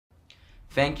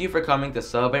Thank you for coming to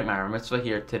celebrate my Mitzvah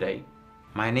here today.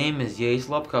 My name is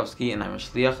Yosephs and I'm a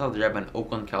Shliach of the Rebbe in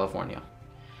Oakland, California.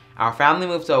 Our family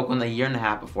moved to Oakland a year and a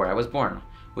half before I was born.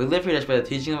 We live here to spread the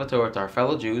teaching of the Torah to our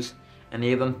fellow Jews and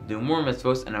enable them to do more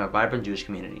mitzvahs and have a vibrant Jewish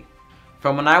community.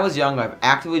 From when I was young, I've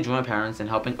actively joined my parents in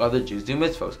helping other Jews do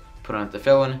mitzvahs, put on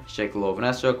tefillin, shake the lulav and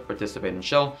esrog, participate in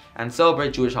shul, and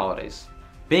celebrate Jewish holidays.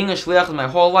 Being a Shliach is my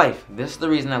whole life. This is the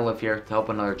reason I live here, to help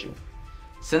another Jew.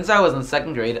 Since I was in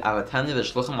 2nd grade, I've attended the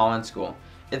Shluchim online school.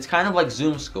 It's kind of like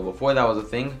Zoom school before that was a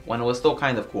thing, when it was still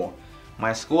kind of cool.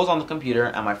 My school's on the computer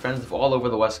and my friends live all over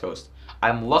the West Coast.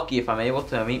 I'm lucky if I'm able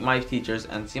to meet my teachers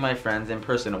and see my friends in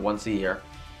person once a year.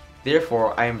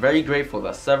 Therefore, I am very grateful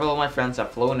that several of my friends have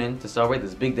flown in to celebrate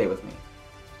this big day with me.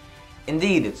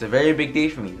 Indeed, it's a very big day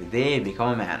for me, the day I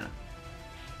become a man.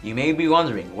 You may be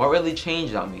wondering, what really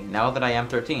changed on me now that I am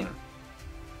 13?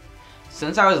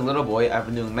 Since I was a little boy, I've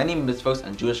been doing many mitzvahs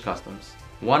and Jewish customs.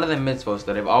 One of the mitzvahs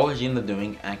that I've always dreamed of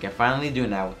doing and can finally do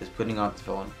now is putting on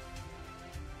tefillin.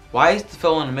 Why is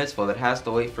tefillin a mitzvah that has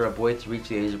to wait for a boy to reach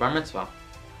the age of bar mitzvah?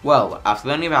 Well, after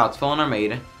learning about how tefillin are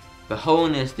made, the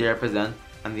holiness they represent,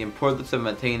 and the importance of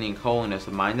maintaining holiness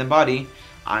of mind and body,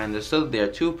 I understood that they are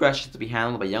too precious to be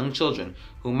handled by young children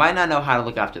who might not know how to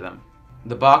look after them.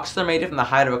 The boxes are made from the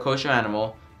hide of a kosher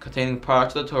animal, containing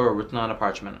parts of the Torah written on a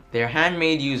parchment. They are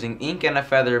handmade using ink and a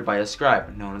feather by a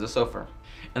scribe, known as a sofer.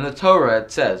 In the Torah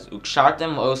it says,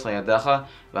 "Ukshartem la'os layadecha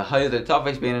v'hayu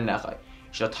tafeis beinenecha." You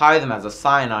shall tie them as a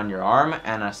sign on your arm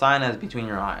and a sign as between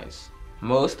your eyes.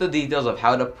 Most of the details of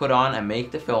how to put on and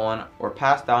make tefillin were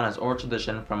passed down as oral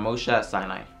tradition from Moshe at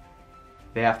Sinai.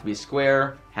 They have to be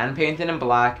square, hand-painted in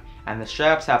black, and the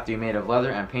straps have to be made of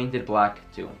leather and painted black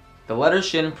too. The letter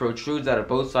shin protrudes out of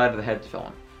both sides of the head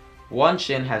tefillin. One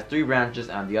shin has 3 branches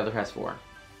and the other has 4.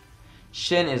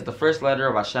 Shin is the first letter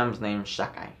of Hashem's name,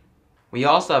 Shakai. We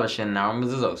also have a shin in our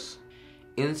mezuzos.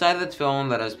 Inside the tefillin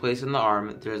that is placed in the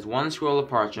arm, there is one scroll of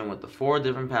parchment with the 4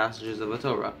 different passages of the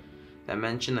Torah that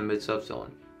mention the mitzvah of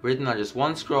tefillin, written on just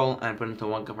one scroll and put into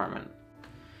one compartment.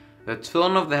 The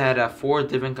tefillin of the head have 4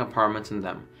 different compartments in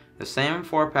them. The same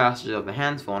 4 passages of the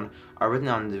hand tefillin are written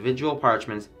on individual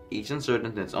parchments, each inserted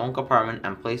into its own compartment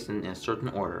and placed in a certain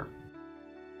order.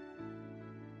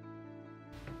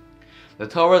 The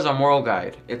Torah is our moral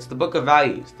guide. It's the book of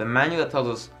values, the manual that tells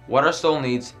us what our soul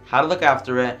needs, how to look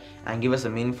after it, and give us a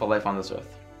meaningful life on this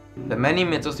earth. The many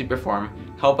mitzvahs we perform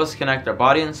help us connect our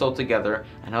body and soul together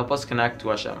and help us connect to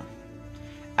Hashem.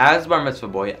 As bar mitzvah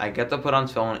boy, I get to put on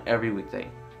tefillin every weekday.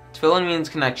 Tefillin means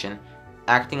connection,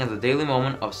 acting as a daily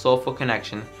moment of soulful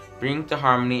connection, bringing to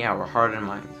harmony our heart and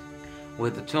mind.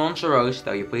 With the tefillin shorosh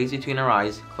that we place between our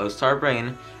eyes, close to our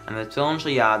brain, and the tefillin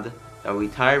shayad that we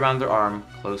tie around our arm,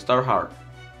 close to our heart.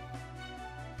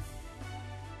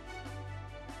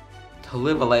 To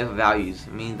live a life of values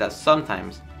means that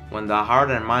sometimes, when the heart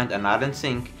and mind are not in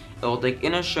sync, it will take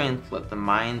inner strength to let the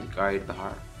mind guide the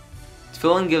heart.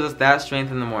 Tefillin gives us that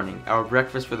strength in the morning, our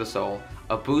breakfast for the soul,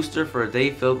 a booster for a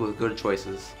day filled with good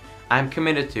choices. I am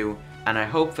committed to, and I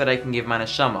hope that I can give my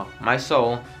neshama, my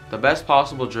soul, the best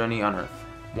possible journey on earth.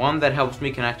 One that helps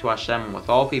me connect to Hashem with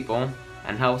all people,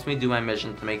 and helps me do my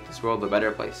mission to make this world a better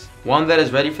place. One that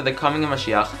is ready for the coming of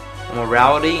Mashiach, where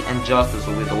morality and justice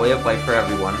will be the way of life for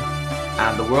everyone,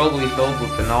 and the world will be filled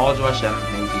with the knowledge of Hashem,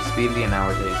 may it be speedily in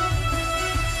our days.